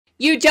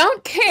You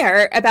don't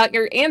care about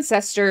your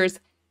ancestors,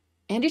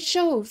 and it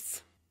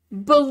shows.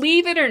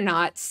 Believe it or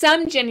not,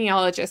 some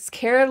genealogists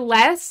care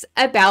less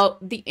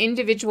about the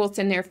individuals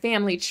in their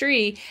family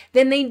tree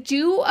than they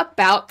do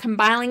about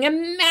compiling a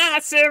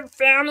massive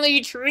family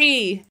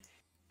tree.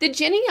 The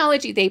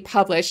genealogy they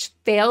publish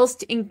fails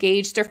to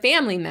engage their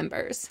family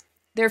members.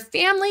 Their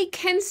family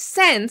can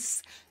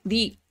sense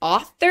the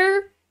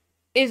author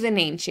is a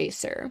name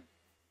chaser.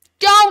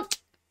 Don't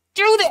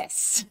do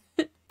this!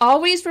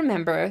 Always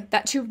remember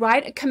that to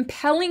write a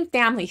compelling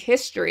family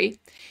history,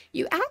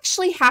 you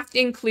actually have to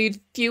include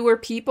fewer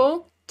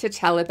people to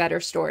tell a better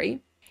story.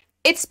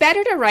 It's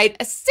better to write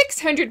a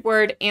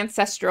 600-word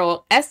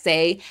ancestral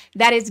essay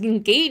that is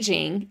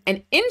engaging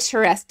and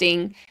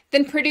interesting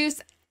than produce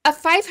a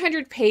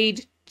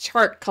 500-page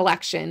chart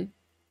collection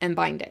and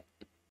bind it.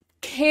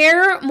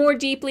 Care more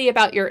deeply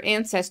about your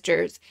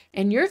ancestors,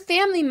 and your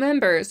family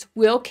members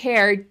will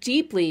care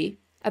deeply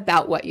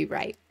about what you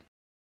write.